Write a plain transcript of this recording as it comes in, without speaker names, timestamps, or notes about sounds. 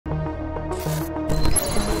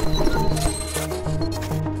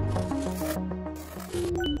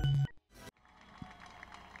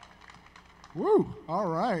All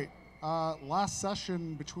right. Last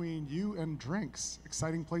session between you and drinks.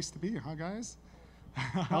 Exciting place to be, huh, guys?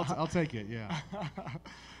 I'll take it, yeah.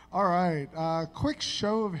 All right. Quick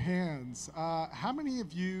show of hands. How many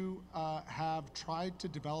of you have tried to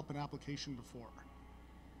develop an application before?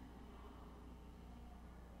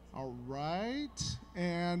 All right.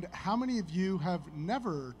 And how many of you have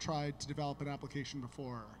never tried to develop an application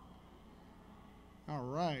before? All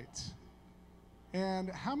right. And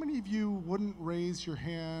how many of you wouldn't raise your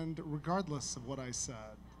hand regardless of what I said?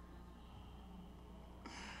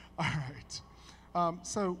 All right.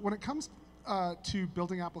 So when it comes to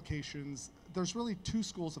building applications, there's really two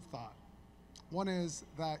schools of thought. One is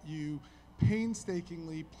that you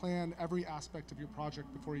painstakingly plan every aspect of your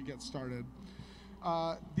project before you get started.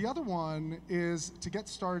 The other one is to get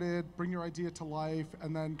started, bring your idea to life,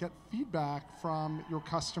 and then get feedback from your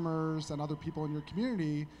customers and other people in your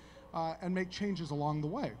community and make changes along the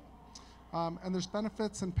way. And there's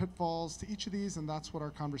benefits and pitfalls to each of these, and that's what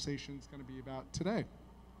our conversation is going to be about today.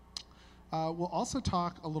 We'll also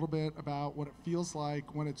talk a little bit about what it feels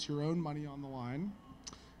like when it's your own money on the line.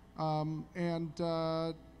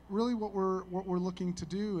 Really what we're looking to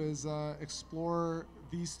do is explore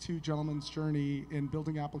these two gentlemen's journey in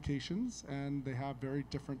building applications, and they have very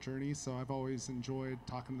different journeys, so I've always enjoyed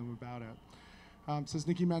talking to them about it. So as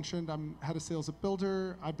Nikki mentioned, I'm head of sales at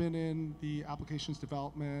Builder. I've been in the applications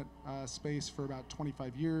development space for about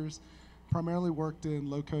 25 years, primarily worked in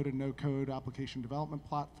low-code and no-code application development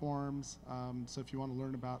platforms. So if you want to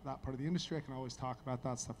learn about that part of the industry, I can always talk about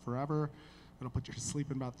that stuff forever. It'll put you to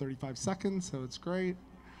sleep in about 35 seconds, so it's great.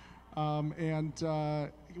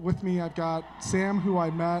 With me, I've got Sam, who I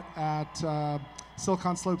met at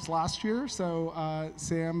Silicon Slopes last year. So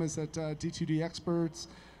Sam is at D2D Experts.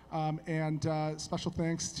 Special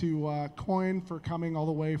thanks to Coyne for coming all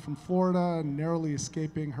the way from Florida and narrowly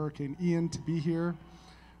escaping Hurricane Ian to be here.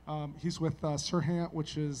 He's with Serhant,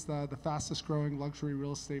 which is the fastest growing luxury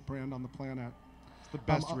real estate brand on the planet. It's the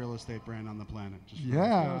best real estate brand on the planet.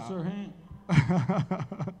 Yeah. Serhant.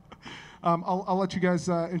 I'll let you guys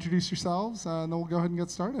introduce yourselves, and then we'll go ahead and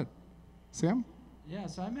get started. Sam? Yeah,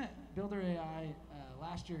 so I met Builder.ai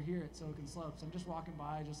last year here at Silicon Slopes. I'm just walking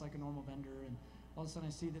by just like a normal vendor, and all of a sudden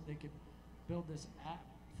I see that they could build this app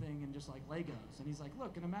thing in just like Legos. And he's like,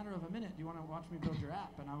 look, in a matter of a minute, do you want to watch me build your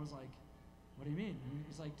app? And I was like, what do you mean? And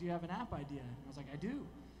he's like, do you have an app idea? And I was like, I do.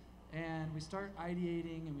 And we start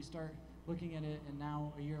ideating, and we start looking at it, and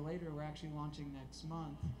now a year later, we're actually launching next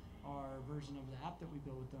month our version of the app that we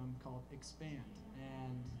built with them called Xpand.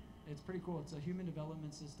 And it's pretty cool. It's a human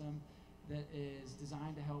development system that is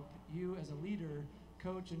designed to help you as a leader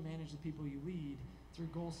coach and manage the people you lead through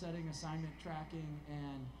goal setting, assignment tracking,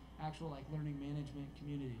 and actual like learning management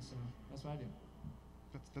community. So that's what I do.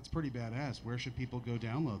 That's pretty badass. Where should people go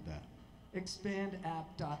download that?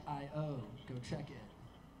 Xpandapp.io. Go check it.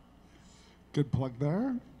 Good plug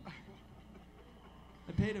there.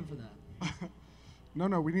 I paid him for that.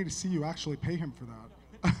 No, we need to see you actually pay him for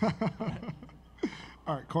that.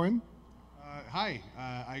 All right, Coyne? Hi,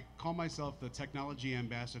 I call myself the technology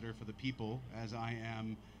ambassador for the people, as I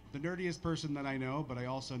am the nerdiest person that I know, but I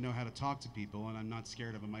also know how to talk to people, and I'm not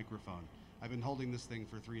scared of a microphone. I've been holding this thing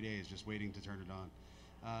for 3 days, just waiting to turn it on.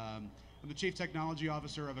 I'm the chief technology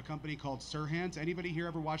officer of a company called Serhant. Anybody here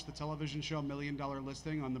ever watched the television show $1 Million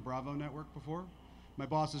Listing on the Bravo network before? My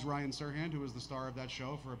boss is Ryan Serhant, who was the star of that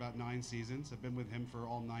show for about 9 seasons. I've been with him for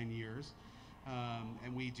all 9 years.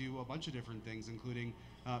 And we do a bunch of different things, including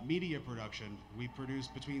media production. We produce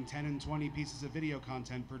between 10 and 20 pieces of video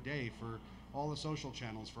content per day for all the social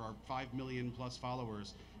channels for our 5 million plus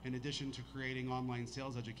followers, in addition to creating online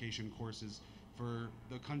sales education courses for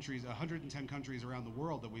the countries, 110 countries around the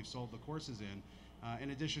world that we've sold the courses in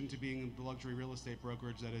addition to being the luxury real estate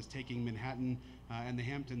brokerage that is taking Manhattan and the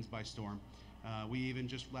Hamptons by storm. We even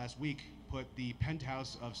just last week put the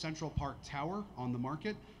penthouse of Central Park Tower on the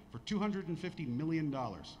market for $250 million.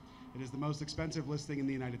 It is the most expensive listing in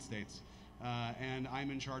the United States. And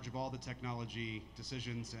I'm in charge of all the technology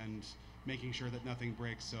decisions and making sure that nothing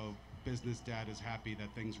breaks, so business dad is happy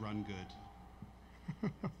that things run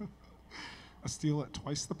good. A steal at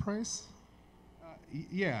twice the price?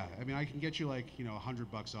 Yeah, I mean, I can get you like,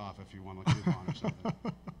 $100 off if you want a coupon or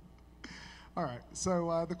something. All right,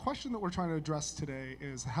 so the question that we're trying to address today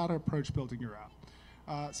is how to approach building your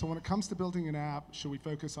app. So when it comes to building an app, should we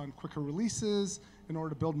focus on quicker releases in order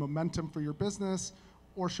to build momentum for your business,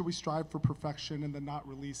 or should we strive for perfection and then not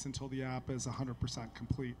release until the app is 100%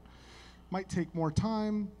 complete? Might take more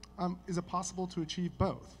time. Is it possible to achieve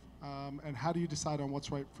both? And how do you decide on what's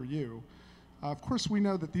right for you? Of course, we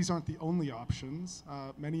know that these aren't the only options.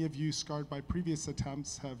 Many of you, scarred by previous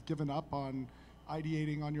attempts, have given up on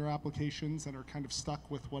ideating on your applications and are kind of stuck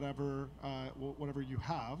with whatever whatever you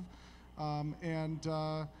have.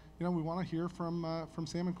 You know, we want to hear from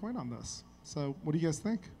Sam and Coyne on this. So what do you guys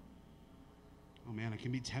think? Oh man, it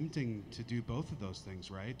can be tempting to do both of those things,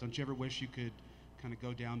 right? Don't you ever wish you could kind of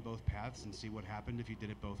go down both paths and see what happened if you did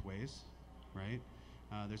it both ways, right?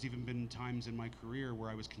 There's even been times in my career where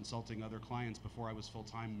I was consulting other clients before I was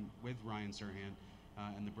full-time with Ryan Serhant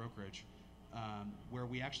and the brokerage, where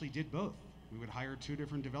we actually did both. We would hire 2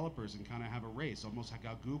 different developers and kind of have a race, almost like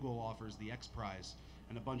how Google offers the X Prize,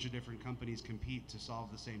 and a bunch of different companies compete to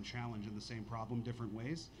solve the same challenge and the same problem different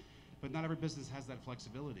ways. But not every business has that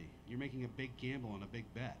flexibility. You're making a big gamble and a big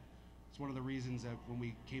bet. It's one of the reasons that when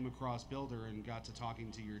we came across Builder and got to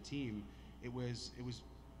talking to your team, it was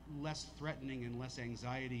less threatening and less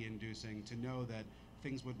anxiety inducing to know that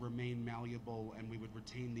things would remain malleable and we would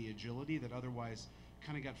retain the agility that otherwise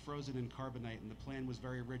kind of got frozen in carbonite, and the plan was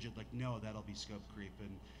very rigid, like, no, that'll be scope creep, and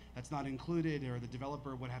that's not included, or the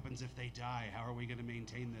developer, what happens if they die? How are we going to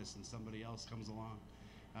maintain this? And somebody else comes along.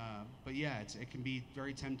 But yeah, it can be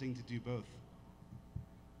very tempting to do both.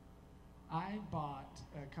 I bought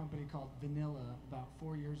a company called Vanilla about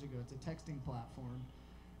 4 years ago. It's a texting platform.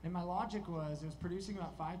 And my logic was it was producing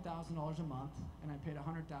about $5,000 a month, and I paid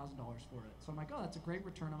 $100,000 for it. So I'm like, oh, that's a great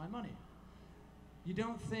return on my money. You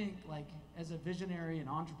don't think, like, as a visionary and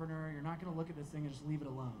entrepreneur, you're not going to look at this thing and just leave it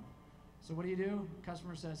alone. So what do?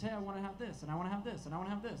 Customer says, hey, I want to have this, and I want to have this, and I want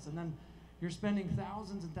to have this. And then you're spending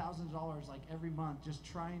thousands and thousands of dollars, like, every month just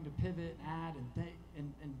trying to pivot and add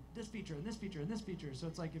and this feature and this feature and this feature. So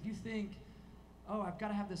it's like if you think, oh, I've got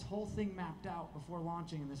to have this whole thing mapped out before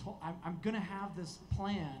launching, and this whole, I'm going to have this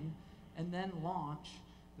plan and then launch.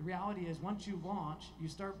 The reality is once you launch, you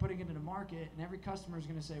start putting it into market, and every customer is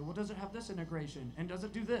going to say, well, does it have this integration? And does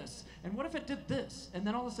it do this? And what if it did this? And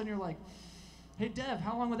then all of a sudden you're like, hey, Dev,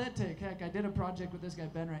 how long would that take? Heck, I did a project with this guy,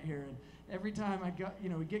 Ben, right here, and every time I got,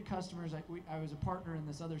 we get customers, I was a partner in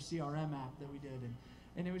this other CRM app that we did,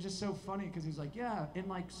 and it was just so funny because he's like, yeah, in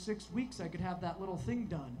like 6 weeks I could have that little thing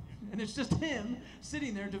done. And it's just him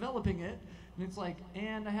sitting there developing it, and it's like,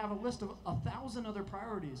 and I have a list of 1,000 other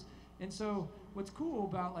priorities. And so what's cool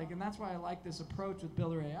about, like, and that's why I like this approach with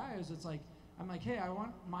Builder AI is it's like, I'm like, hey, I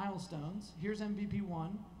want milestones. Here's MVP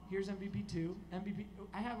 1, here's MVP 2, MVP.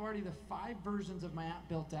 I have already the 5 versions of my app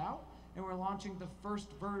built out, and we're launching the first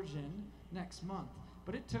version next month.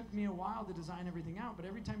 But it took me a while to design everything out, but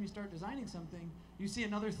every time you start designing something, you see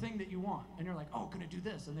another thing that you want, and you're like, oh, can I do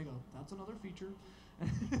this? And they go, that's another feature.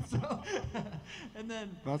 So, and then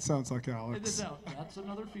that sounds like Alex. That's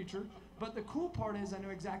another feature. But the cool part is I know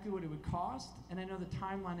exactly what it would cost, and I know the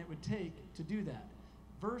timeline it would take to do that.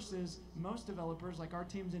 Versus most developers, like our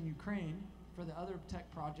team's in Ukraine for the other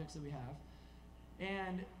tech projects that we have,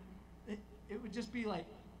 and it would just be like,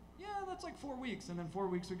 yeah, that's like 4 weeks, and then 4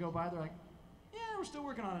 weeks would go by, they're like, yeah, we're still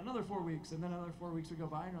working on it, another 4 weeks, and then another 4 weeks would go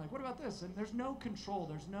by, and you're like, what about this? And there's no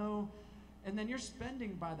control, and then you're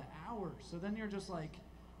spending by the hour, so then you're just like,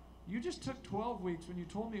 you just took 12 weeks when you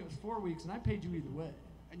told me it was 4 weeks, and I paid you either way.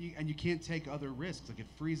 And you can't take other risks, like it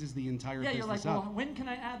freezes the entire business you're like, up. well, when can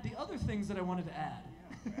I add the other things that I wanted to add?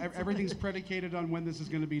 Everything's predicated on when this is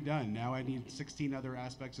going to be done. Now I need 16 other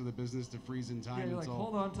aspects of the business to freeze in time. Yeah, you're like,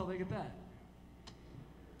 hold on until they get that.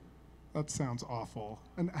 That sounds awful.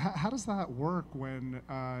 And how does that work when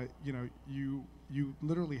you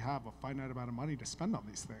literally have a finite amount of money to spend on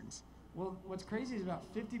these things? Well, what's crazy is about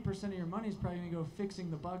 50% of your money is probably going to go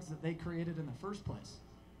fixing the bugs that they created in the first place.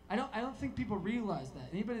 I don't think people realize that.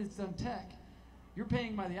 Anybody that's done tech, you're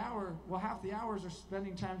paying by the hour. Well, half the hours are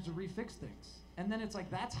spending time to refix things. And then it's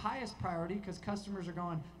like that's highest priority because customers are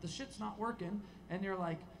going, the shit's not working. And you're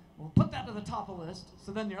like, well, put that to the top of the list.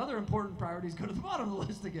 So then your other important priorities go to the bottom of the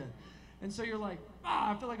list again. And so you're like,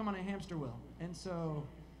 I feel like I'm on a hamster wheel. And so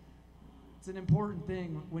it's an important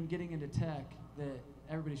thing when getting into tech that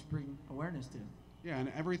everybody should bring awareness to. Yeah,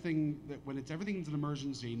 and everything's an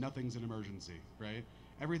emergency, nothing's an emergency, right?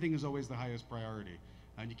 Everything is always the highest priority.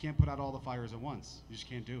 And you can't put out all the fires at once. You just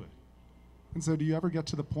can't do it. And so do you ever get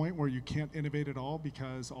to the point where you can't innovate at all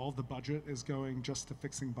because all the budget is going just to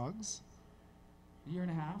fixing bugs? A year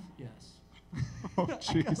and a half? Yes. Oh,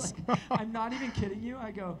 jeez. I'm not even kidding you.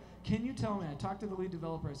 I go, can you tell me, I talked to the lead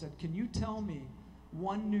developer, I said, can you tell me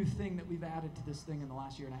one new thing that we've added to this thing in the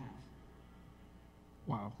last year and a half?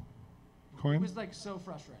 Wow. Coyne? It was like so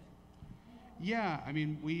frustrating. Yeah, I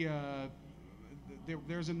mean,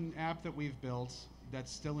 there's an app that we've built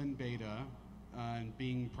that's still in beta and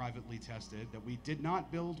being privately tested that we did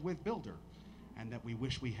not build with Builder and that we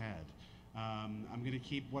wish we had. I'm going to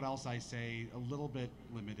keep what else I say a little bit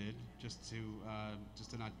limited just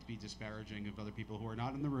to not be disparaging of other people who are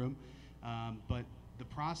not in the room. But the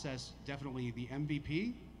process, definitely the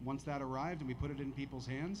MVP, once that arrived and we put it in people's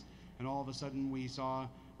hands, and all of a sudden we saw,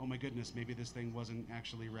 oh my goodness, maybe this thing wasn't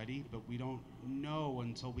actually ready, but we don't know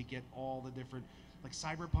until we get all the different, like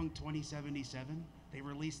Cyberpunk 2077, they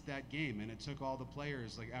released that game and it took all the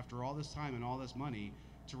players, like after all this time and all this money,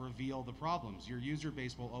 to reveal the problems. Your user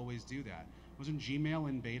base will always do that. Wasn't Gmail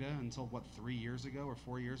in beta until what, 3 years ago or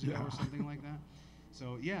 4 years ago or something like that?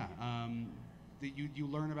 So yeah, you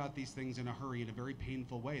learn about these things in a hurry in a very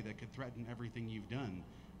painful way that could threaten everything you've done,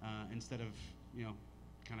 instead of, you know,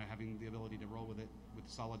 kind of having the ability to roll with it with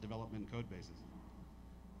solid development code bases.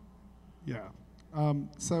 Yeah.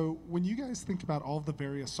 So when you guys think about all of the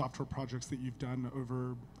various software projects that you've done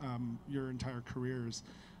over your entire careers,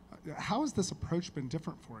 how has this approach been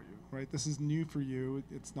different for you, right? This is new for you,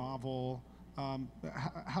 it's novel.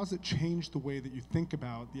 How's it changed the way that you think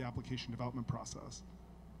about the application development process?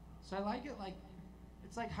 So I like it like,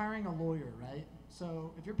 it's like hiring a lawyer, right?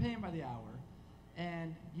 So if you're paying by the hour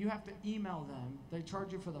and you have to email them, they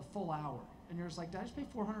charge you for the full hour. And you're just like, did I just pay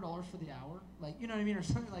 $400 for the hour? Like, you know what I mean? Or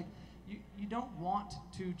something like, you don't want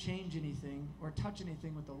to change anything or touch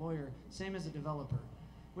anything with the lawyer, same as a developer.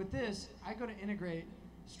 With this, I go to integrate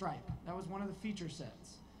Stripe. That was one of the feature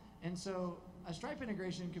sets. And so a Stripe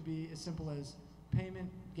integration could be as simple as payment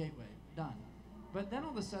gateway, done. But then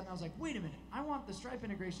all of a sudden I was like, wait a minute, I want the Stripe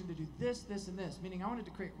integration to do this, this, and this, meaning I wanted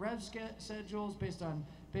to create rev schedules based on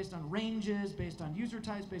ranges, based on user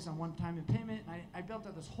types, based on one time in payment. And I built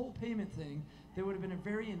out this whole payment thing that would have been a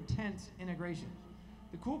very intense integration.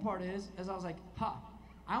 The cool part is I was like,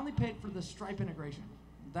 I only paid for the Stripe integration.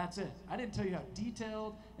 That's it. I didn't tell you how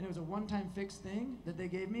detailed, and it was a one-time fixed thing that they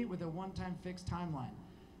gave me with a one-time fixed timeline.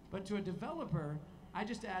 But to a developer, I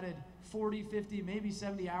just added 40, 50, maybe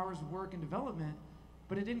 70 hours of work in development,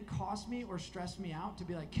 but it didn't cost me or stress me out to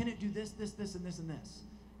be like, can it do this, this, this, and this, and this?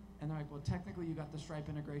 And they're like, well, technically you got the Stripe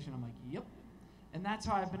integration. I'm like, yep. And that's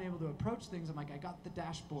how I've been able to approach things. I'm like, I got the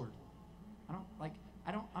dashboard.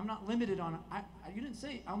 I'm not limited on, you didn't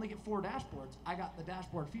say I only get 4 dashboards. I got the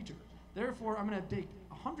dashboard feature. Therefore, I'm gonna take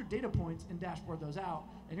 100 data points and dashboard those out,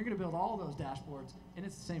 and you're gonna build all those dashboards, and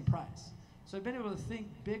it's the same price. So I've been able to think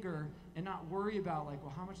bigger and not worry about like,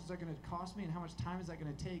 well, how much is that gonna cost me and how much time is that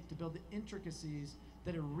gonna take to build the intricacies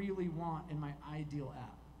that I really want in my ideal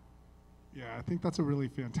app. Yeah, I think that's a really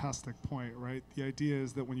fantastic point, right? The idea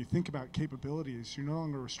is that when you think about capabilities, you're no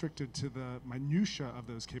longer restricted to the minutia of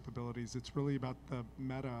those capabilities. It's really about the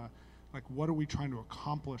meta, like what are we trying to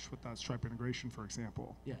accomplish with that Stripe integration, for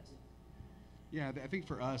example? Yes. Yeah, I think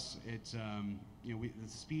for us, it's the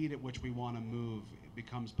speed at which we want to move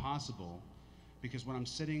becomes possible, because when I'm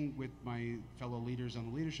sitting with my fellow leaders on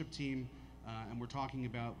the leadership team, and we're talking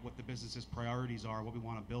about what the business's priorities are, what we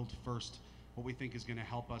want to build first, what we think is going to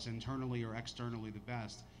help us internally or externally the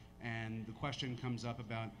best, and the question comes up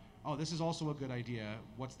about, oh, this is also a good idea,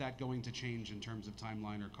 what's that going to change in terms of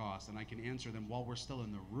timeline or cost? And I can answer them while we're still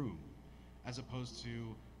in the room, as opposed to,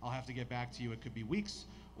 I'll have to get back to you, it could be weeks,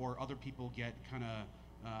 or other people get kind of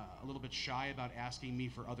a little bit shy about asking me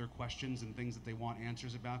for other questions and things that they want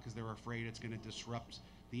answers about because they're afraid it's going to disrupt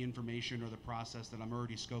the information or the process that I'm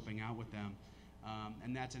already scoping out with them.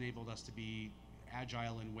 And that's enabled us to be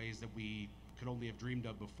agile in ways that we could only have dreamed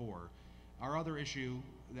of before. Our other issue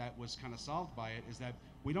that was kind of solved by it is that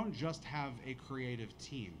we don't just have a creative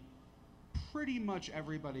team. Pretty much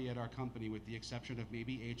everybody at our company, with the exception of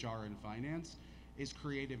maybe HR and finance, is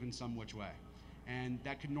creative in some which way. And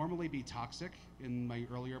that could normally be toxic in my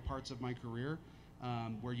earlier parts of my career,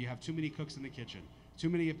 where you have too many cooks in the kitchen, too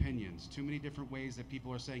many opinions, too many different ways that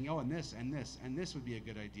people are saying, oh, and this, and this, and this would be a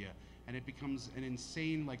good idea. And it becomes an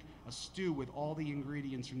insane, like a stew with all the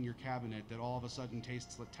ingredients from your cabinet that all of a sudden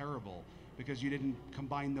tastes terrible because you didn't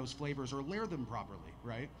combine those flavors or layer them properly,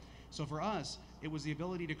 right? So for us, it was the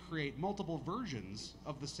ability to create multiple versions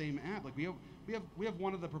of the same app. Like we have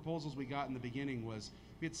one of the proposals we got in the beginning was,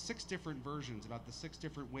 we had 6 different versions about the 6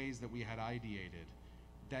 different ways that we had ideated,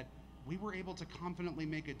 that we were able to confidently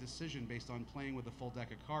make a decision based on playing with a full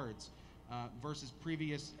deck of cards versus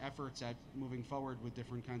previous efforts at moving forward with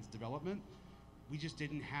different kinds of development. We just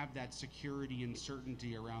didn't have that security and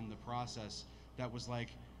certainty around the process that was like,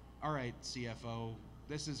 all right, CFO,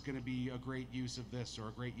 this is going to be a great use of this or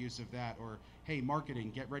a great use of that, or hey,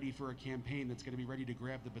 marketing, get ready for a campaign that's going to be ready to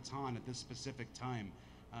grab the baton at this specific time.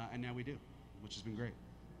 And now we do, which has been great.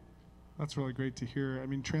 That's really great to hear. I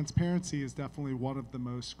mean, transparency is definitely one of the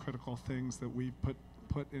most critical things that we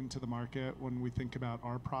put into the market when we think about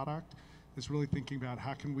our product, is really thinking about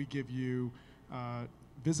how can we give you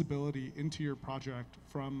visibility into your project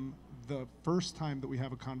from the first time that we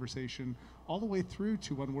have a conversation all the way through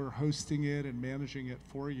to when we're hosting it and managing it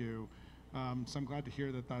for you. So I'm glad to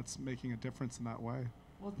hear that that's making a difference in that way.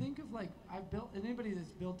 Well, think of like, anybody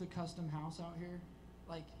that's built a custom house out here,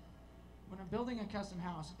 like when I'm building a custom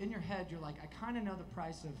house, in your head, you're like, I kind of know the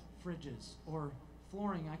price of fridges or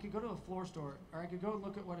flooring. I could go to a floor store, or I could go and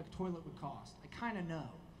look at what a toilet would cost. I kind of know.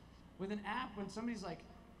 With an app, when somebody's like,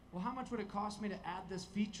 well, how much would it cost me to add this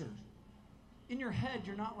feature? In your head,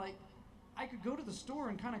 you're not like, I could go to the store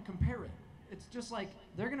and kind of compare it. It's just like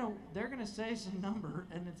they're gonna say some number,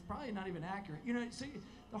 and it's probably not even accurate. You know, so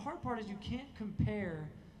the hard part is you can't compare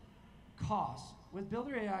costs. With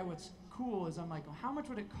Builder.ai, what's cool is I'm like, well, how much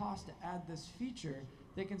would it cost to add this feature?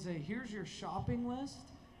 They can say, here's your shopping list.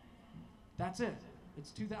 That's it.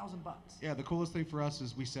 It's $2,000. Yeah, the coolest thing for us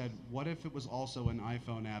is we said, what if it was also an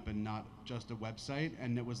iPhone app and not just a website,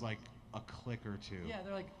 and it was like a click or two? Yeah,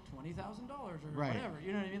 they're like $20,000 or right. whatever.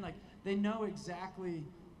 You know what I mean? Like they know exactly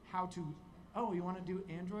how to. Oh, you want to do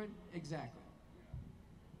Android? Exactly.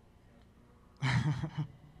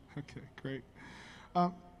 Okay, great.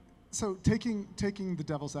 So taking the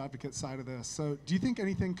devil's advocate side of this, so do you think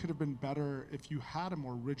anything could have been better if you had a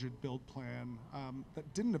more rigid build plan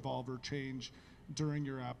that didn't evolve or change during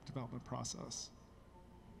your app development process?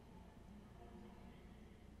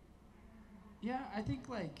 Yeah, I think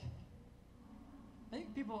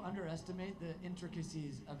people underestimate the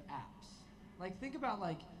intricacies of apps. Like think about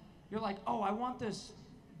like, you're like, oh, I want this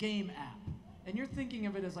game app. And you're thinking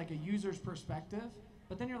of it as like a user's perspective,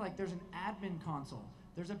 but then you're like, there's an admin console.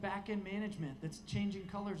 There's a back-end management that's changing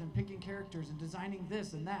colors and picking characters and designing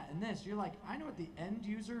this and that and this. You're like, I know what the end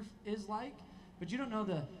user is like, but you don't know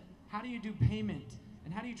how do you do payment,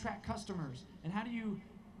 and how do you track customers, and how do you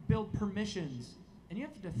build permissions? And you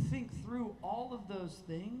have to think through all of those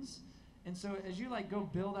things. And so as you like go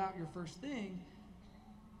build out your first thing,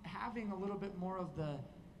 having a little bit more of the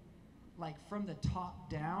like from the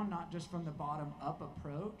top down, not just from the bottom up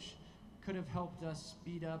approach, could have helped us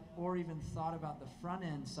speed up or even thought about the front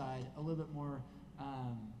end side a little bit more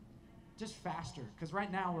just faster. Because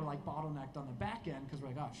right now we're like bottlenecked on the back end because we're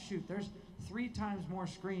like, oh shoot, there's 3 times more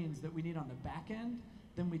screens that we need on the back end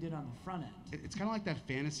than we did on the front end. It's kind of like that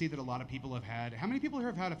fantasy that a lot of people have had. How many people here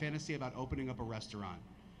have had a fantasy about opening up a restaurant,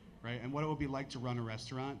 right? And what it would be like to run a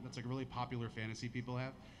restaurant? That's like a really popular fantasy people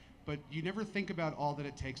have. But you never think about all that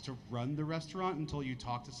it takes to run the restaurant until you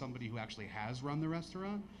talk to somebody who actually has run the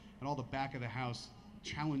restaurant, and all the back of the house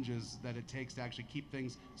challenges that it takes to actually keep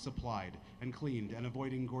things supplied and cleaned, and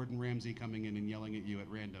avoiding Gordon Ramsay coming in and yelling at you at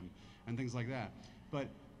random and things like that. But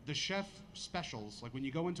the chef specials, like when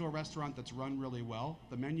you go into a restaurant that's run really well,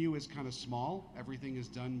 the menu is kind of small, everything is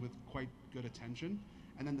done with quite good attention,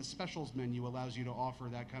 and then the specials menu allows you to offer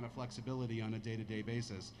that kind of flexibility on a day-to-day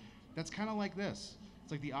basis. That's kind of like this.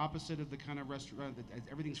 It's like the opposite of the kind of restaurant that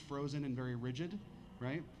everything's frozen and very rigid,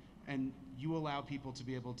 right? And you allow people to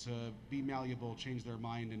be able to be malleable, change their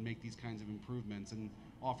mind, and make these kinds of improvements and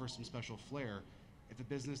offer some special flair. If a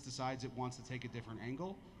business decides it wants to take a different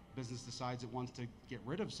angle, business decides it wants to get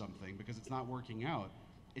rid of something because it's not working out,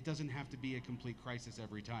 it doesn't have to be a complete crisis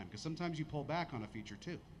every time, because sometimes you pull back on a feature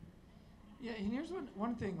too. Yeah, and here's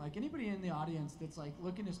one thing, like anybody in the audience that's like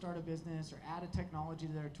looking to start a business or add a technology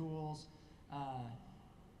to their tools,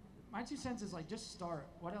 my 2 cents is like just start.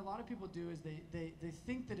 What a lot of people do is they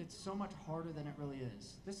think that it's so much harder than it really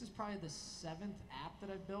is. This is probably the 7th app that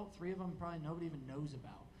I've built. 3 of them probably nobody even knows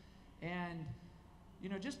about. And you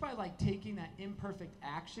know, just by like taking that imperfect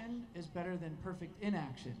action is better than perfect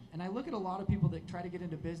inaction. And I look at a lot of people that try to get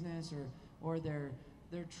into business or they're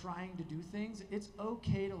trying to do things. It's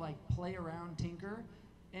okay to like play around, tinker,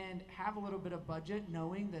 and have a little bit of budget,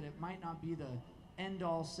 knowing that it might not be the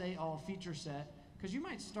end-all, say-all feature set, because you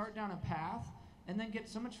might start down a path and then get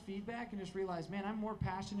so much feedback and just realize, man, I'm more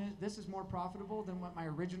passionate, this is more profitable than what my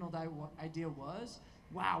original idea was.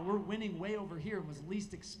 Wow, we're winning way over here, was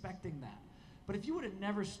least expecting that. But if you would have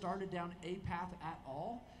never started down a path at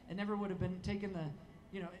all and never would have been taking the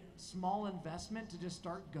small investment to just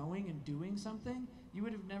start going and doing something, you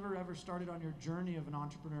would have never ever started on your journey of an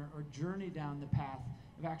entrepreneur or journey down the path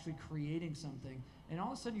of actually creating something. And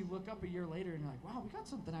all of a sudden you look up a year later and you're like, wow, we got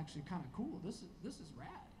something actually kind of cool. This is rad.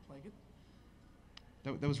 Like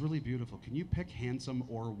it. That was really beautiful. Can you pick handsome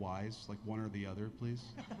or wise, like one or the other, please?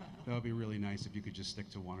 That would be really nice if you could just stick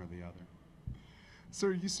to one or the other. So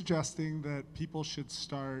are you suggesting that people should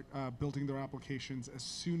start building their applications as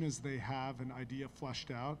soon as they have an idea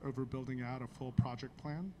fleshed out over building out a full project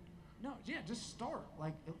plan? No, yeah, just start.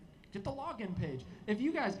 Like, get the login page. If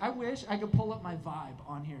you guys, I wish I could pull up my vibe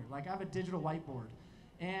on here. Like, I have a digital whiteboard.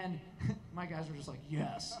 And my guys were just like,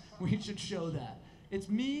 yes, we should show that. It's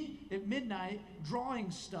me at midnight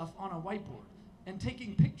drawing stuff on a whiteboard and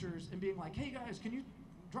taking pictures and being like, hey guys, can you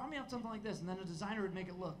draw me up something like this. And then a designer would make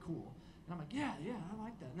it look cool. And I'm like, yeah, I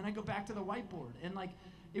like that. And then I go back to the whiteboard. And like,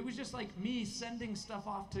 it was just like me sending stuff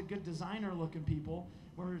off to good designer looking people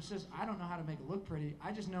where it's just, I don't know how to make it look pretty.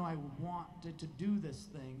 I just know I wanted to do this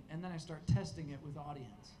thing. And then I start testing it with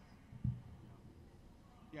audience.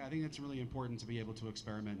 Yeah, I think it's really important to be able to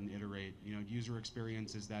experiment and iterate. You know, user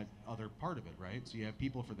experience is that other part of it, right? So you have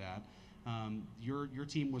people for that. Your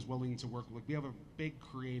team was willing to work. Like, we have a big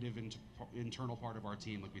creative internal part of our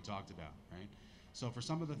team, like we talked about, right? So for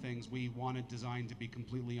some of the things, we wanted design to be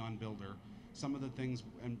completely on Builder. Some of the things,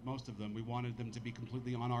 and most of them, we wanted them to be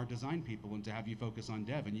completely on our design people and to have you focus on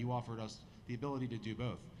dev, and you offered us the ability to do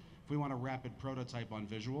both. If we want a rapid prototype on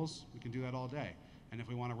visuals, we can do that all day. And if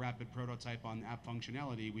we want a rapid prototype on app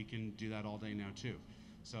functionality, we can do that all day now too.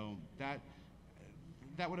 So that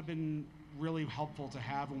would have been really helpful to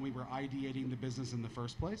have when we were ideating the business in the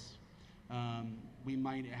first place. We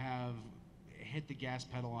might have hit the gas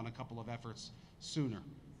pedal on a couple of efforts sooner,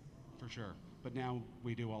 for sure. But now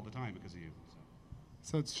we do all the time because of you.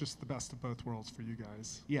 So it's just the best of both worlds for you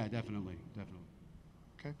guys. Yeah, definitely.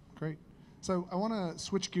 Okay, great. So I want to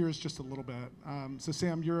switch gears just a little bit. So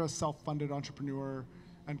Sam, you're a self-funded entrepreneur,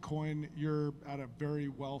 and Coyne, you're at a very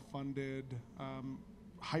well-funded,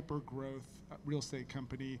 hyper-growth real estate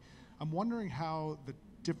company. I'm wondering how the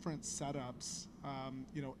different setups,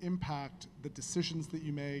 impact the decisions that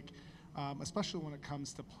you make, especially when it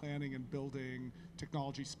comes to planning and building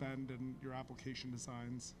technology spend and your application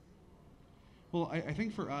designs. Well, I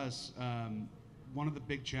think for us, one of the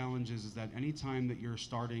big challenges is that any time that you're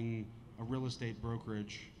starting a real estate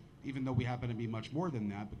brokerage, even though we happen to be much more than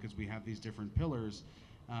that because we have these different pillars,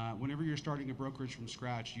 whenever you're starting a brokerage from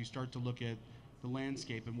scratch, you start to look at the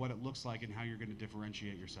landscape and what it looks like and how you're going to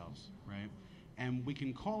differentiate yourselves, right? And we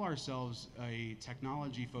can call ourselves a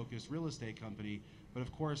technology-focused real estate company, but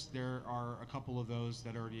of course there are a couple of those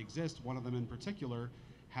that already exist. One of them in particular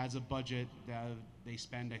has a budget that they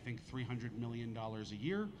spend, I think, $300 million a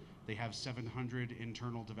year. They have 700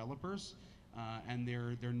 internal developers. And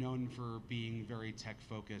they're known for being very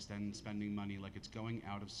tech-focused and spending money like it's going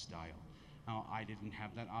out of style. Now, I didn't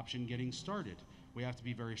have that option getting started. We have to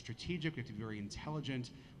be very strategic, we have to be very intelligent.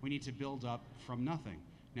 We need to build up from nothing.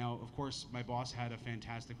 Now, of course, my boss had a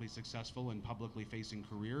fantastically successful and publicly facing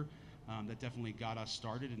career that definitely got us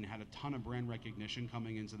started and had a ton of brand recognition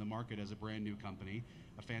coming into the market as a brand new company.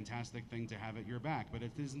 A fantastic thing to have at your back, but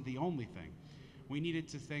it isn't the only thing. We needed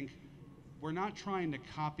to think, we're not trying to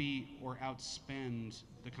copy or outspend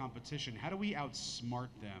the competition. How do we outsmart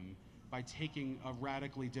them by taking a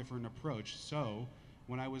radically different approach? So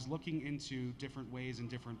when I was looking into different ways and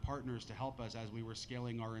different partners to help us as we were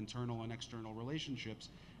scaling our internal and external relationships,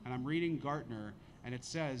 and I'm reading Gartner, and it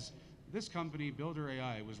says, this company,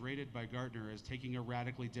 Builder.ai, was rated by Gartner as taking a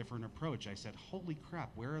radically different approach. I said, holy crap,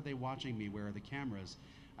 where are they watching me? Where are the cameras?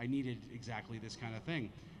 I needed exactly this kind of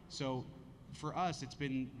thing. So for us, it's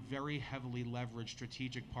been very heavily leveraged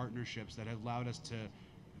strategic partnerships that have allowed us to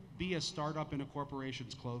be a startup in a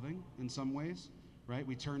corporation's clothing in some ways, right?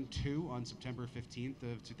 We turned 2 on September 15th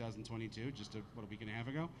of 2022, just a week and a half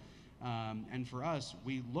ago. And for us,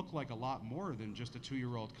 we look like a lot more than just a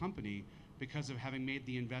 2-year-old company because of having made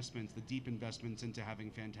the investments, the deep investments into having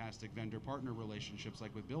fantastic vendor partner relationships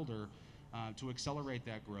like with Builder to accelerate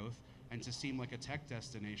that growth and to seem like a tech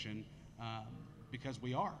destination. Because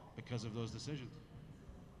of those decisions.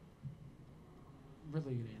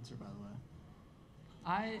 Really good answer, by the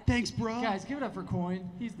way. Thanks, bro. Guys, give it up for Coyne.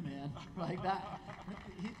 He's the man. Like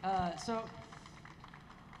that. So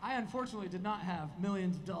I unfortunately did not have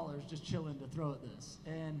millions of dollars just chilling to throw at this,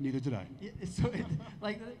 and neither did I.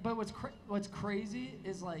 But what's crazy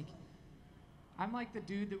is like, I'm like the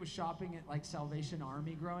dude that was shopping at like Salvation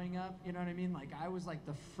Army growing up. You know what I mean? Like I was like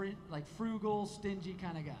the frugal, stingy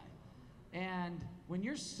kind of guy. And when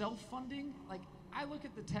you're self-funding, like I look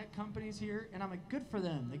at the tech companies here and I'm like, good for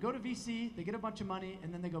them. They go to VC, they get a bunch of money,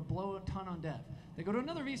 and then they go blow a ton on dev. They go to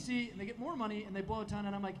another VC and they get more money and they blow a ton,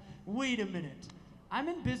 and I'm like, wait a minute. I'm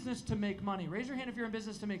in business to make money. Raise your hand if you're in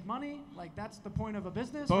business to make money. Like that's the point of a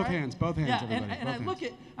business, both right? hands, Yeah, everybody. and I look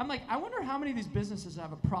at, I'm like, I wonder how many of these businesses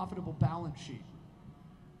have a profitable balance sheet.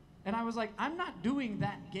 And I was like, I'm not doing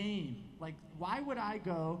that game. Like, why would I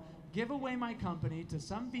go give away my company to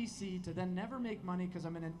some VC to then never make money because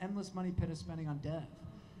I'm in an endless money pit of spending on dev?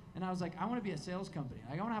 And I was like, I want to be a sales company.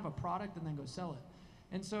 I want to have a product and then go sell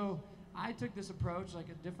it. And so I took this approach, like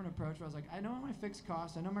a different approach, where I was like, I know my fixed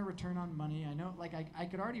costs, I know my return on money, I know, like I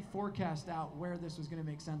could already forecast out where this was going to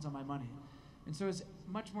make sense on my money. And so it's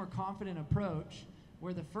a much more confident approach,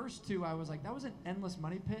 where the first 2, I was like, that was an endless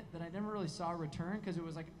money pit that I never really saw a return because it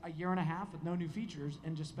was like a year and a half with no new features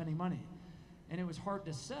and just spending money. and it was hard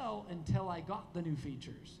to sell until I got the new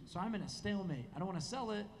features. So I'm in a stalemate. I don't want to sell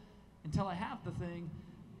it until I have the thing,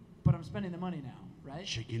 but I'm spending the money now, right?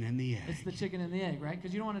 Chicken and the egg. It's the chicken and the egg, right?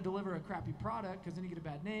 Because you don't want to deliver a crappy product because then you get a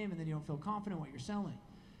bad name and then you don't feel confident what you're selling.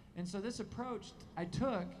 And so this approach I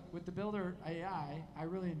took with the Builder.ai, I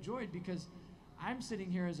really enjoyed because I'm sitting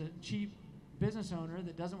here as a cheap business owner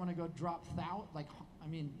that doesn't want to go drop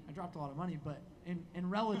I dropped a lot of money, but in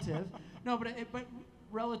relative, no, but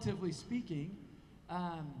relatively speaking,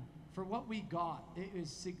 for what we got, it was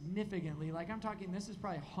significantly, like I'm talking, this is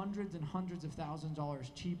probably hundreds and hundreds of thousands of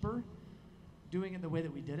dollars cheaper doing it the way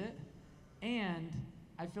that we did it. And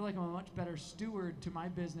I feel like I'm a much better steward to my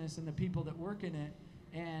business and the people that work in it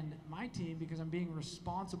and my team because I'm being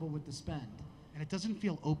responsible with the spend. And it doesn't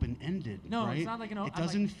feel open-ended, no, right? It's not like it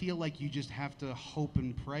doesn't feel like you just have to hope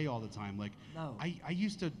and pray all the time. Like, no. I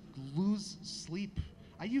used to lose sleep.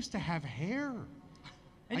 I used to have hair.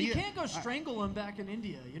 And you can't go strangle them back in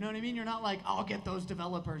India. You know what I mean? You're not like, I'll get those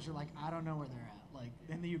developers. You're like, I don't know where they're at. Like,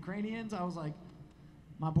 and the Ukrainians, I was like,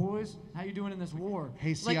 my boys, how you doing in this war?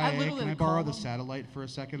 Hey, CIA, can I borrow the satellite for a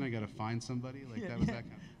second? I got to find somebody. Like, that was that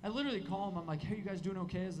kind of... I literally call them. I'm like, hey, you guys doing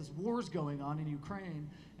okay as this war's going on in Ukraine?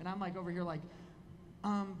 And I'm like over here like,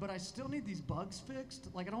 but I still need these bugs fixed.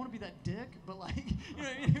 Like, I don't want to be that dick, but like, you know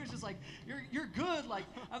what I mean? It was just like, you're good. Like,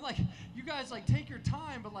 I'm like, you guys like take your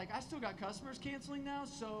time, but like, I still got customers canceling now,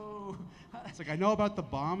 so. It's like, I know about the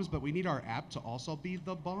bombs, but we need our app to also be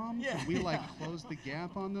the bomb. Yeah. Can we like close the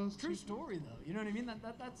gap on those? True story though. You know what I mean?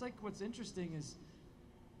 That's like what's interesting is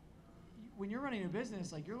when you're running a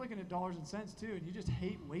business, like you're looking at dollars and cents too, and you just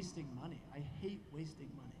hate wasting money. I hate wasting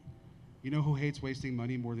money. You know who hates wasting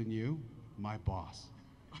money more than you? My boss.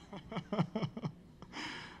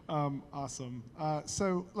 Awesome.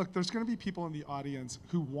 So look, there's going to be people in the audience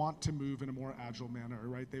who want to move in a more agile manner,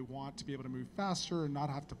 right? They want to be able to move faster and not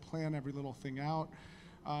have to plan every little thing out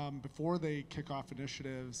before they kick off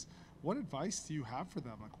initiatives. What advice do you have for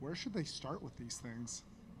them? Like, where should they start with these things?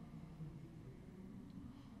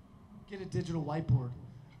 Get a digital whiteboard.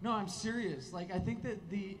 No, I'm serious. Like, I think that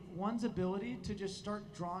the one's ability to just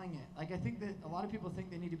start drawing it. Like, I think that a lot of people think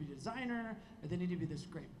they need to be a designer or they need to be this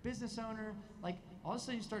great business owner. Like, all of a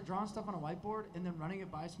sudden you start drawing stuff on a whiteboard and then running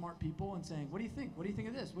it by smart people and saying, what do you think? What do you think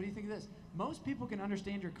of this? What do you think of this? Most people can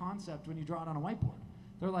understand your concept when you draw it on a whiteboard.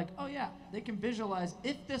 They're like, oh yeah, they can visualize,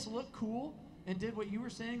 if this looked cool and did what you were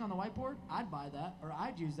saying on the whiteboard, I'd buy that, or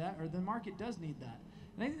I'd use that, or the market does need that.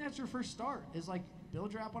 And I think that's your first start, is like,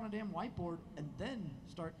 build your app on a damn whiteboard and then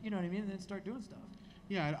start, you know what I mean, and then start doing stuff.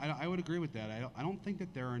 Yeah, I would agree with that. I don't think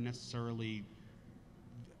that there are necessarily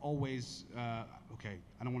always, okay,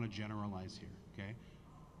 I don't want to generalize here, okay?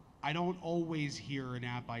 I don't always hear an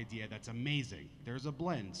app idea that's amazing. There's a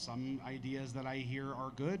blend. Some ideas that I hear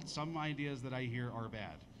are good, some ideas that I hear are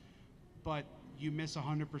bad. But you miss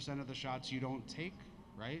 100% of the shots you don't take,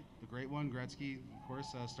 right? The great one, Gretzky, of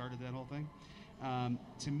course, started that whole thing.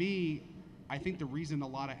 To me, I think the reason a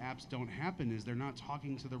lot of apps don't happen is they're not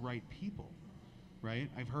talking to the right people, right?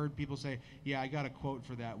 I've heard people say, yeah, I got a quote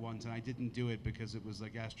for that once and I didn't do it because it was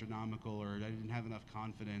like astronomical, or I didn't have enough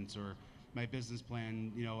confidence, or my business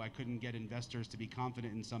plan, you know, I couldn't get investors to be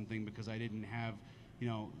confident in something because I didn't have, you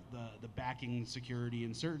know, the backing, security,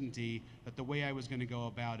 and certainty that the way I was going to go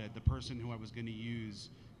about it, the person who I was going to use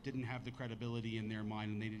didn't have the credibility in their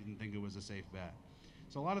mind and they didn't think it was a safe bet.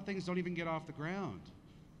 So a lot of things don't even get off the ground,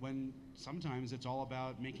 when sometimes it's all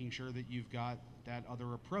about making sure that you've got that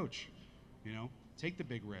other approach. You know, take the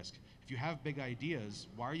big risk. If you have big ideas,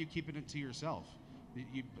 why are you keeping it to yourself?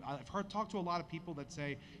 I've talked to a lot of people that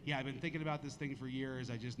say, yeah, I've been thinking about this thing for years,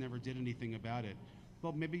 I just never did anything about it.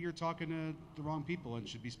 Well, maybe you're talking to the wrong people and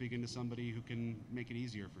should be speaking to somebody who can make it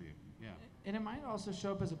easier for you. Yeah. And it might also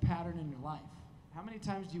show up as a pattern in your life. How many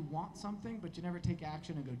times do you want something, but you never take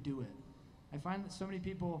action and go do it? I find that so many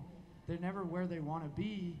people, they're never where they want to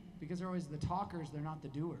be because they're always the talkers, they're not the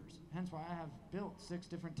doers. Hence why I have built 6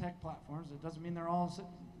 different tech platforms. It doesn't mean they're all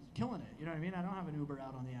killing it, you know what I mean? I don't have an Uber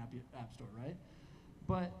out on the app store, right?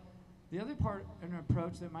 But the other part, an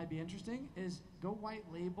approach that might be interesting, is go white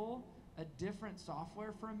label a different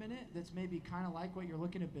software for a minute that's maybe kind of like what you're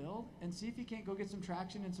looking to build, and see if you can't go get some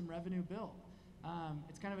traction and some revenue built.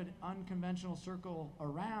 It's kind of an unconventional circle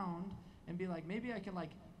around, and be like, maybe I can like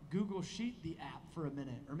Google Sheet the app for a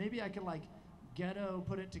minute, or maybe I could like Ghetto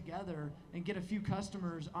put it together and get a few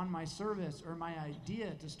customers on my service or my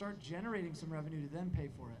idea to start generating some revenue to then pay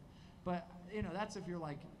for it. But you know, that's if you're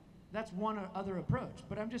like, that's one other approach.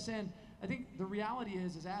 But I'm just saying, I think the reality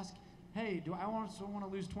is ask, hey, do I also want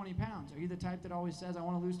to lose 20 pounds? Are you the type that always says, I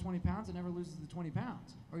want to lose 20 pounds and never loses the 20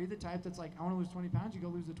 pounds? Or are you the type that's like, I want to lose 20 pounds, you go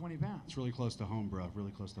lose the 20 pounds? It's really close to home, bro.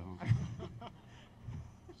 Really close to home.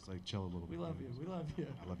 Just like chill a little bit. We love you. We love you.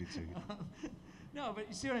 I love you too. No, but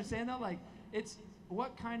you see what I'm saying though? Like, it's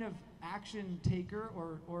what kind of action taker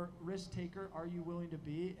or risk taker are you willing to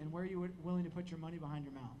be, and where are you willing to put your money behind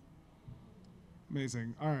your mouth?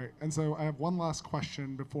 Amazing. All right. And so I have one last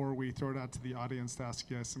question before we throw it out to the audience to ask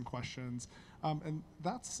you guys some questions. And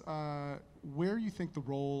that's where you think the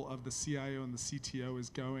role of the CIO and the CTO is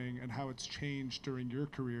going and how it's changed during your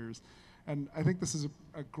careers. And I think this is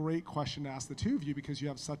a great question to ask the two of you because you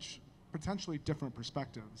have such potentially different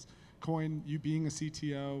perspectives. Coyne, you being a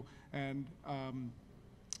CTO and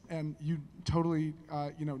you totally,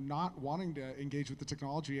 not wanting to engage with the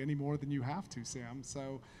technology any more than you have to, Sam.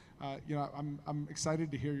 So, I'm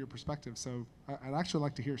excited to hear your perspective. So I'd actually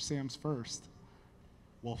like to hear Sam's first.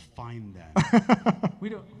 Well, fine then. We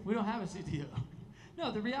don't have a CTO.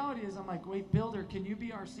 No, the reality is I'm like, wait, Builder, can you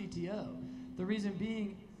be our CTO? The reason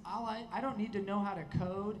being, I don't need to know how to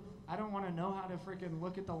code. I don't want to know how to freaking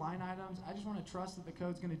look at the line items. I just want to trust that the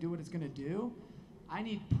code's going to do what it's going to do. I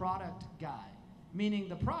need product guy, meaning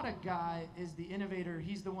the product guy is the innovator.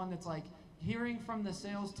 He's the one that's like hearing from the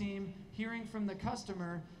sales team, hearing from the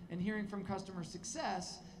customer, and hearing from customer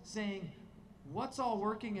success, saying what's all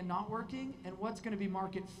working and not working, and what's going to be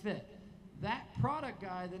market fit. That product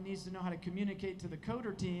guy then needs to know how to communicate to the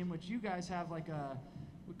coder team, which you guys have like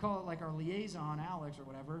we call it like our liaison, Alex or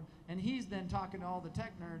whatever, and he's then talking to all the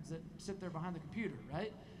tech nerds that sit there behind the computer,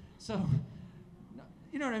 right? So,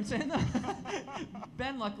 you know what I'm saying?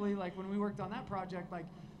 Ben, luckily, like when we worked on that project, like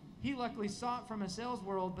he luckily saw it from a sales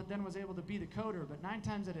world, but then was able to be the coder. But 9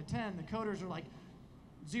 times out of 10, the coders are like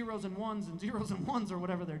zeros and ones or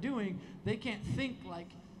whatever they're doing. They can't think like,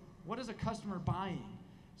 what is a customer buying?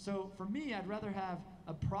 So for me, I'd rather have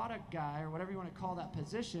a product guy or whatever you want to call that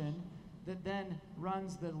position that then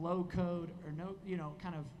runs the low code or no,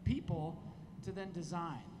 kind of people to then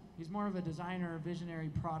design. He's more of a designer,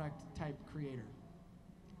 visionary product type creator.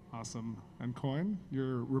 Awesome. And Coyne,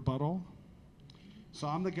 your rebuttal? So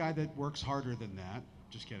I'm the guy that works harder than that.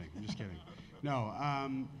 Just kidding. I'm just kidding. No,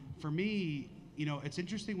 for me, it's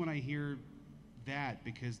interesting when I hear that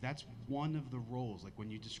because that's one of the roles. Like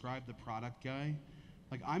when you describe the product guy,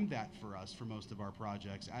 like I'm that for us for most of our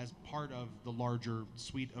projects as part of the larger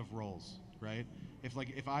suite of roles, right?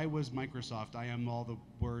 If I was Microsoft, I am all the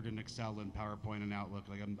Word and Excel and PowerPoint and Outlook.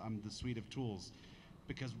 Like I'm the suite of tools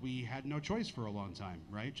because we had no choice for a long time,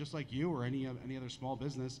 right? Just like you or any other small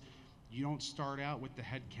business, you don't start out with the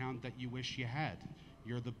head count that you wish you had.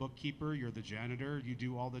 You're the bookkeeper, you're the janitor, you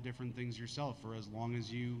do all the different things yourself for as long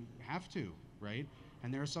as you have to, right?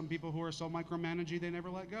 And there are some people who are so micromanaging they never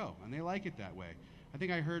let go, and they like it that way. I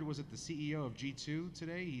think I heard, was it the CEO of G2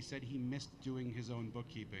 today? He said he missed doing his own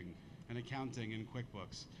bookkeeping and accounting in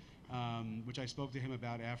QuickBooks, which I spoke to him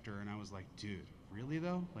about after, and I was like, dude, really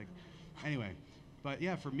though? Like, anyway, but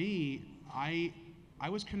yeah, for me, I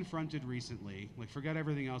was confronted recently, like forget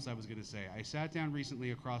everything else I was gonna say. I sat down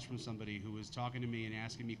recently across from somebody who was talking to me and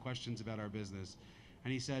asking me questions about our business.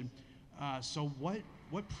 And he said, so what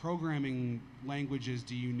programming languages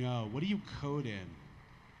do you know? What do you code in?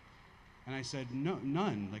 And I said, no,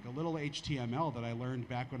 none, like a little HTML that I learned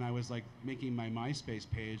back when I was like making my MySpace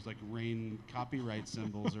page, like rain copyright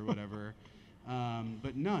symbols or whatever,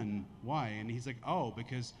 but none. Why? And he's like, oh,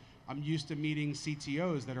 because I'm used to meeting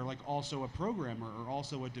CTOs that are like also a programmer or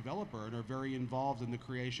also a developer and are very involved in the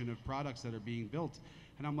creation of products that are being built.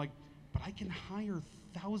 And I'm like, but I can hire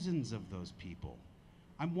thousands of those people.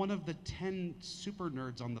 I'm one of the 10 super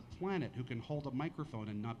nerds on the planet who can hold a microphone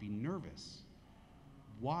and not be nervous.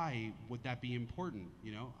 Why would that be important?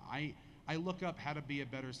 I look up how to be a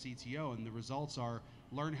better CTO and the results are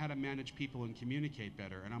learn how to manage people and communicate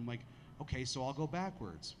better. And I'm like, okay, so I'll go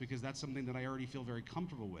backwards because that's something that I already feel very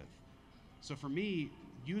comfortable with. So for me,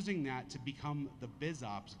 using that to become the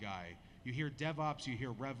BizOps guy, you hear DevOps, you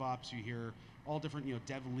hear RevOps, you hear all different,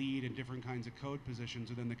 dev lead and different kinds of code positions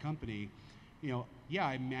within the company. Yeah,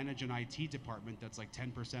 I manage an IT department that's like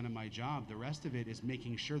 10% of my job. The rest of it is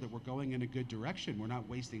making sure that we're going in a good direction. We're not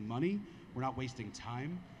wasting money, we're not wasting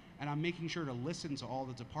time, and I'm making sure to listen to all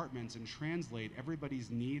the departments and translate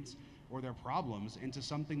everybody's needs or their problems into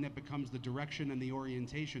something that becomes the direction and the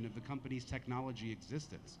orientation of the company's technology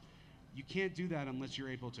existence. You can't do that unless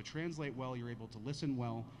you're able to translate well, you're able to listen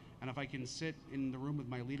well, and if I can sit in the room with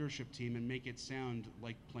my leadership team and make it sound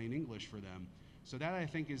like plain English for them. So that I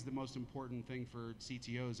think is the most important thing for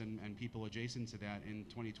CTOs and people adjacent to that in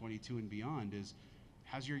 2022 and beyond is,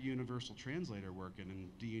 how's your universal translator working and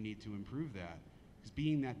do you need to improve that? Because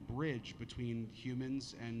being that bridge between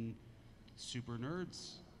humans and super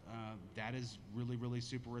nerds, that is really, really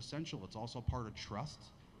super essential. It's also part of trust.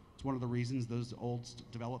 It's one of the reasons those old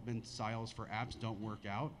development styles for apps don't work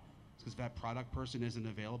out. It's because that product person isn't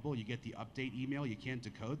available. You get the update email, you can't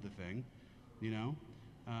decode the thing, you know?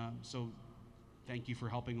 So thank you for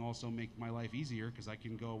helping also make my life easier, because I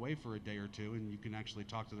can go away for a day or two and you can actually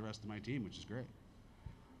talk to the rest of my team, which is great.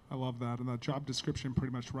 I love that. And that job description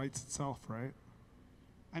pretty much writes itself, right?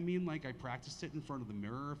 I mean, like, I practiced it in front of the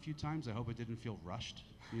mirror a few times. I hope it didn't feel rushed,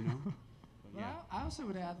 you know? But Well, yeah. I also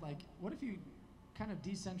would add, like, what if you kind of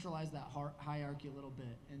decentralize that hierarchy a little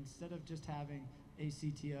bit? Instead of just having a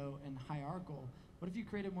CTO and hierarchical, what if you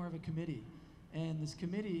created more of a committee? And this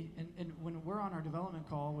committee, and when we're on our development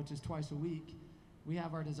call, which is twice a week, we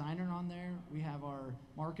have our designer on there, we have our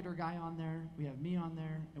marketer guy on there, we have me on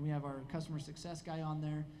there, and we have our customer success guy on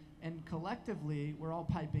there, and collectively, we're all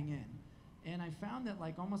piping in. And I found that,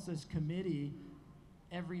 like, almost this committee,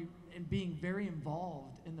 and being very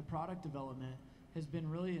involved in the product development has been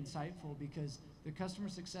really insightful, because the customer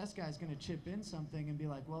success guy is going to chip in something and be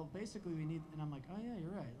like, well, basically we need, and I'm like, oh yeah,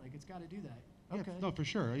 you're right, like, it's got to do that. Okay. No, for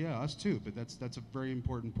sure. Yeah, us too. But that's a very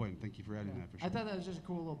important point. Thank you for adding that. For sure. I thought that was just a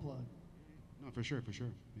cool little plug. No, for sure.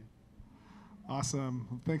 Yeah.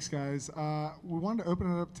 Awesome. Thanks, guys. We wanted to open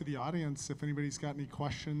it up to the audience if anybody's got any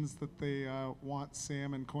questions that they want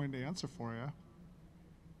Sam and Coyne to answer for you.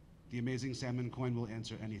 The amazing Sam and Coyne will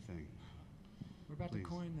answer anything. We're about Please. to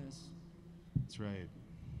coin this. That's right.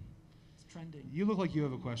 It's trending. You look like you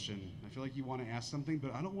have a question. I feel like you want to ask something,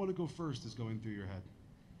 but I don't want to go first is going through your head.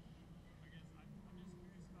 I guess I'm just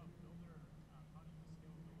curious about Builder. How does the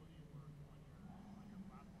scalability work on your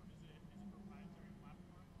platform? Is it a proprietary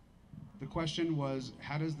platform? The question was,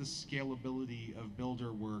 how does the scalability of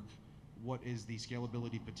Builder work? What is the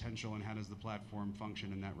scalability potential, and how does the platform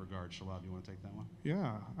function in that regard? Shalabh, you want to take that one?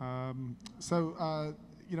 Yeah.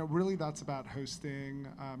 Really that's about hosting.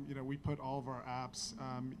 We put all of our apps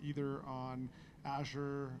either on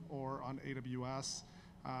Azure or on AWS.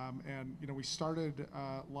 We started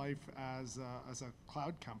life as a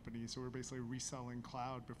cloud company, so we're basically reselling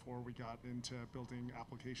cloud before we got into building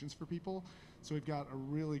applications for people. So we've got a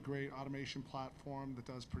really great automation platform that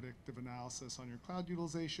does predictive analysis on your cloud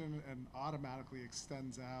utilization and automatically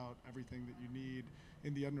extends out everything that you need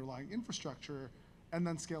in the underlying infrastructure and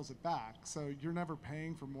then scales it back. So you're never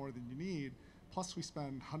paying for more than you need. Plus we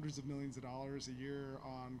spend hundreds of millions of dollars a year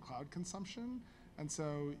on cloud consumption. And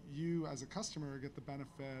so you, as a customer, get the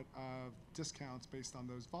benefit of discounts based on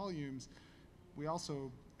those volumes. We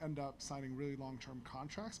also end up signing really long-term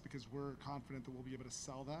contracts because we're confident that we'll be able to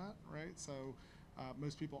sell that, right? So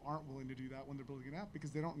most people aren't willing to do that when they're building an app because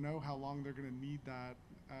they don't know how long they're going to need that,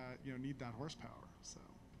 need that horsepower. So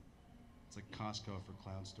It's like Costco for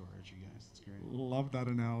cloud storage, you guys. It's great. love that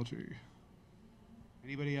analogy.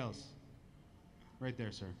 Anybody else? Right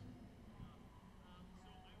there, sir.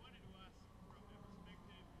 So I wanted to ask from the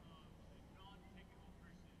perspective of a non-technical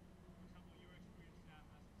person, for example, your experience as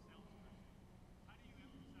a salesperson, how do you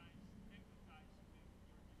empathize with your developers?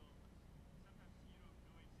 Sometimes you don't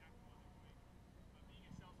know exactly what they're doing, but being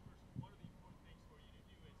a salesperson, one of the important things for you to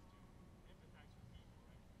do is to empathize with people,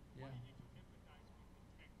 right? Yeah. What do you need to empathize with the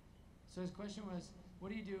tech team? So his question was,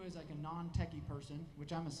 what do you do as like a non-techie person,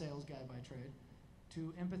 which I'm a sales guy by trade,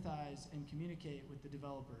 to empathize and communicate with the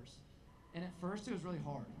developers? And at first it was really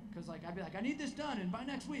hard, because like I'd be like, I need this done and by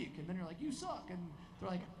next week, and then you're like, you suck, and they're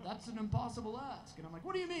like, that's an impossible ask, and I'm like,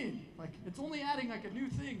 what do you mean? Like, it's only adding like a new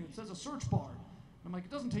thing that says a search bar. And I'm like,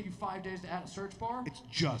 it doesn't take you 5 days to add a search bar. It's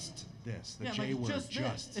just this. The Yeah, J like, word, just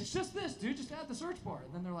just. this. It's just this, dude. Just add the search bar.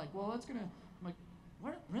 And then they're like, well, that's gonna. I'm like,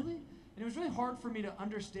 what? Really? And it was really hard for me to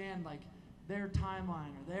understand like their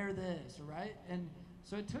timeline or their this, or right? And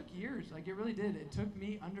so it took years. Like it really did. It took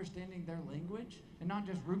me understanding their language and not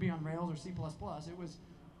just Ruby on Rails or C++. It was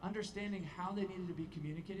understanding how they needed to be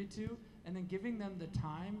communicated to, and then giving them the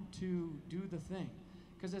time to do the thing.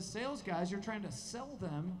 Because as sales guys, you're trying to sell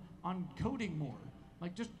them on coding more.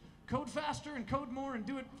 Like just code faster and code more and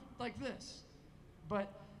do it like this.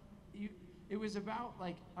 But it was about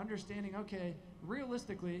like understanding, okay,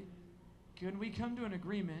 realistically, can we come to an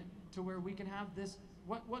agreement to where we can have this,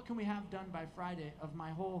 what can we have done by Friday of my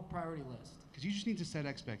whole priority list? Because you just need to set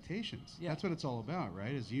expectations. Yeah. That's what it's all about,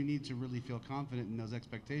 right? Is you need to really feel confident in those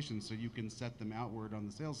expectations so you can set them outward on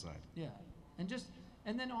the sales side. Yeah,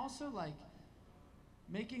 and then also like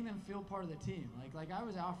making them feel part of the team. Like I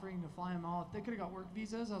was offering to fly them all. If they could have got work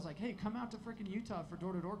visas, I was like, hey, come out to freaking Utah for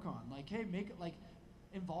door-to-door con. Like, hey, make it like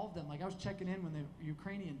involve them. Like I was checking in when the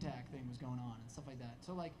Ukrainian tag thing was going on and stuff like that.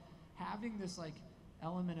 So like having this like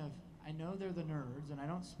element of I know they're the nerds, and I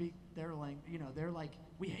don't speak their language. You know, they're like,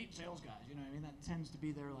 we hate sales guys. You know what I mean? That tends to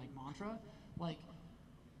be their like mantra. Like,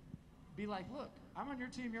 be like, look, I'm on your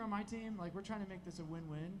team, you're on my team. Like, we're trying to make this a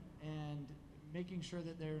win-win, and making sure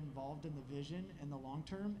that they're involved in the vision and the long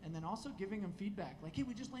term, and then also giving them feedback. Like, hey,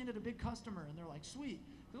 we just landed a big customer, and they're like, sweet.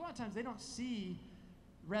 Because a lot of times they don't see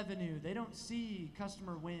revenue, they don't see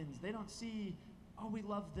customer wins, they don't see, oh, we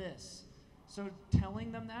love this. So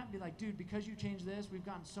telling them that, be like, dude, because you changed this, we've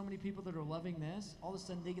gotten so many people that are loving this, all of a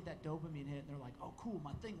sudden they get that dopamine hit, and they're like, oh, cool,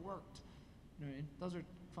 my thing worked. You know what I mean? Those are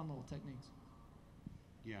fun little techniques.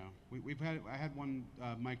 Yeah, I had one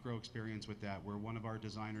micro experience with that where one of our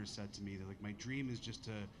designers said to me that, like, my dream is just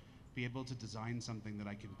to be able to design something that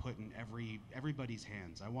I can put in everybody's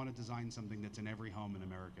hands. I want to design something that's in every home in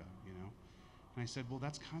America, you know? And I said, well,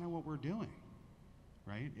 that's kind of what we're doing,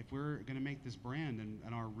 right? If we're going to make this brand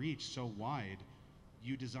and our reach so wide,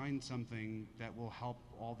 you design something that will help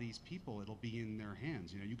all these people. It'll be in their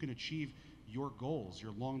hands. You know, you can achieve your goals,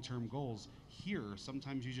 your long-term goals here.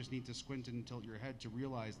 Sometimes you just need to squint and tilt your head to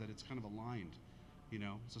realize that it's kind of aligned, you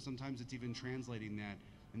know? So sometimes it's even translating that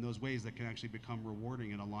in those ways that can actually become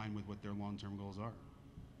rewarding and align with what their long-term goals are.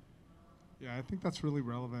 Yeah, I think that's really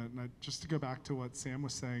relevant. And just to go back to what Sam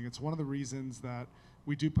was saying, it's one of the reasons that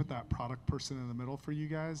we do put that product person in the middle for you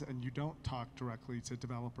guys, and you don't talk directly to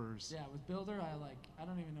developers. Yeah, with Builder, I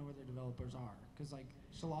don't even know where their developers are, because like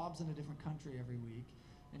Shalabh's in a different country every week,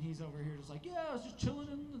 and he's over here just like, yeah, I was just chilling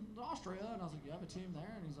in Austria, and I was like, you have a team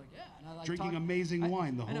there? And he's like, yeah. And I like drinking amazing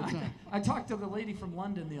wine the whole time. I talked to the lady from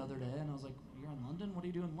London the other day, and I was like, you're in London? What do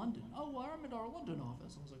you do in London? Oh, well, I'm at our London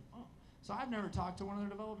office. I was like, oh. So I've never talked to one of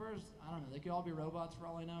their developers. I don't know. They could all be robots for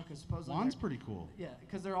all I know, because supposedly Juan's pretty cool. Yeah,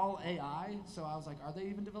 because they're all AI. So I was like, are they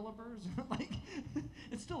even developers? Like,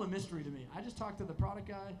 it's still a mystery to me. I just talk to the product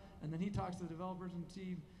guy, and then he talks to the developers and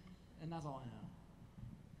team, and that's all I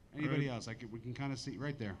know. Anybody else? We can kind of see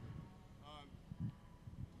right there.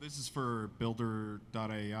 This is for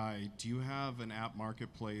Builder.ai. Do you have an app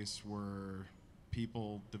marketplace where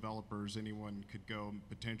people, developers, anyone could go and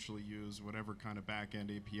potentially use whatever kind of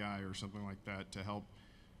back-end API or something like that to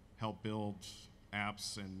help build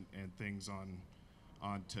apps and things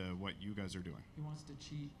onto what you guys are doing? He wants to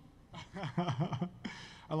cheat.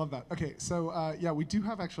 I love that. Okay, so yeah, we do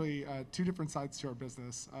have actually two different sides to our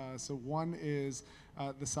business. So one is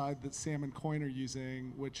the side that Sam and Coyne are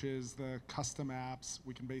using, which is the custom apps.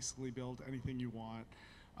 We can basically build anything you want.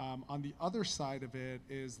 On the other side of it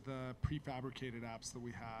is the prefabricated apps that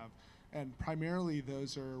we have. And primarily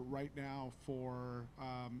those are right now for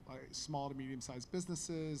like small to medium-sized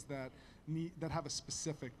businesses that have a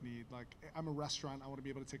specific need. Like, I'm a restaurant, I want to be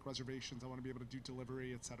able to take reservations, I want to be able to do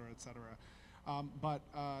delivery, et cetera, et cetera. But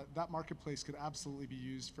that marketplace could absolutely be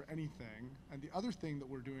used for anything. And the other thing that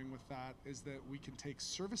we're doing with that is that we can take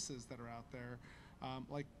services that are out there,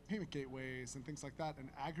 like payment gateways and things like that, and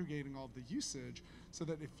aggregating all of the usage so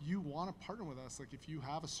that if you want to partner with us, like if you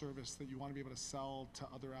have a service that you want to be able to sell to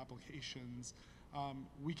other applications,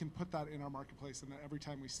 we can put that in our marketplace, and then every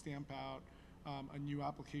time we stamp out a new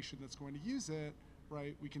application that's going to use it,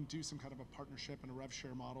 right, we can do some kind of a partnership and a rev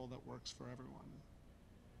share model that works for everyone.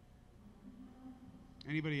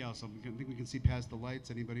 Anybody else? I think we can see past the lights.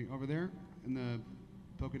 Anybody over there in the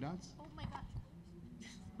polka dots? Oh my gosh.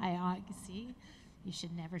 I see. You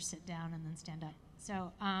should never sit down and then stand up.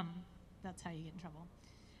 So that's how you get in trouble.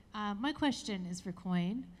 My question is for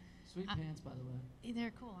Coyne. Sweet pants, by the way.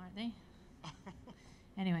 They're cool, aren't they?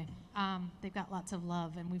 Anyway, they've got lots of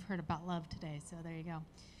love, and we've heard about love today, so there you go.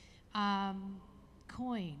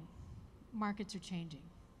 Coyne, markets are changing.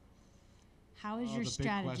 How is your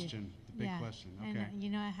strategy? The big question. Okay. And you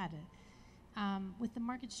know I had it. With the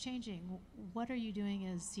markets changing, what are you doing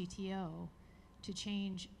as CTO to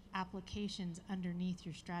change applications underneath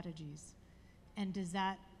your strategies? And does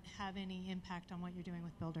that have any impact on what you're doing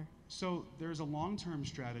with Builder? So there's a long-term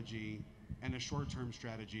strategy and a short-term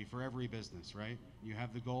strategy for every business, right? You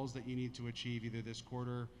have the goals that you need to achieve either this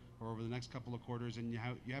quarter or over the next couple of quarters, and you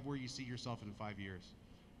have where you see yourself in 5 years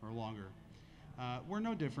or longer. We're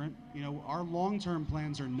no different. You know, our long-term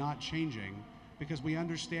plans are not changing because we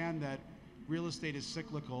understand that real estate is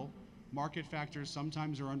cyclical. Market factors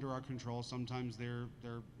sometimes are under our control, sometimes they're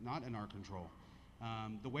not in our control.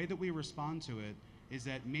 The way that we respond to it is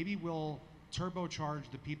that maybe we'll turbocharge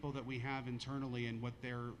the people that we have internally and what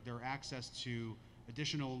their access to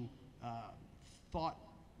additional thought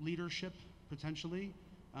leadership potentially.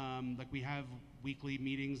 Like we have weekly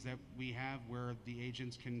meetings that we have where the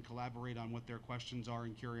agents can collaborate on what their questions are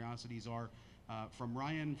and curiosities are. From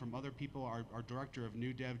Ryan, from other people, our director of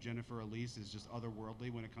new dev, Jennifer Elise, is just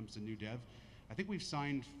otherworldly when it comes to new dev. I think we've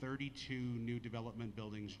signed 32 new development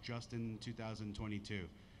buildings just in 2022,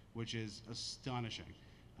 which is astonishing.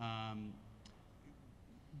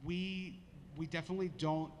 We definitely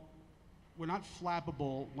don't, we're not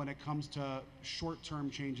flappable when it comes to short-term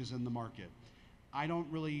changes in the market. I don't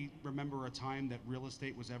really remember a time that real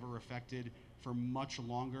estate was ever affected for much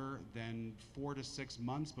longer than 4 to 6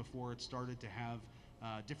 months before it started to have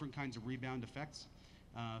different kinds of rebound effects.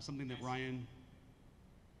 Something that Ryan,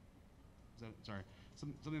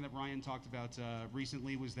 something that Ryan talked about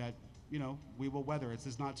recently was that, you know, we will weather it. This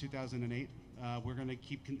is not 2008. We're going to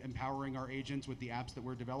keep empowering our agents with the apps that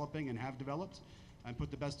we're developing and have developed, and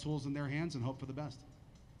put the best tools in their hands and hope for the best.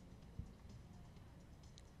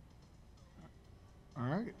 All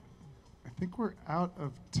right. I think we're out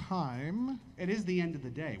of time. It is the end of the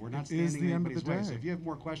day. We're not It is standing in the end of anybody's the way. So day. if you have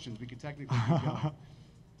more questions, we could technically keep going.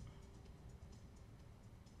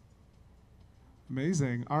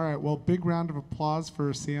 Amazing. All right. Well, big round of applause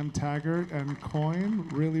for Sam Taggart and Coyne.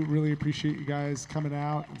 Really, really appreciate you guys coming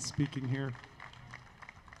out and speaking here.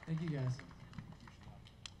 Thank you guys.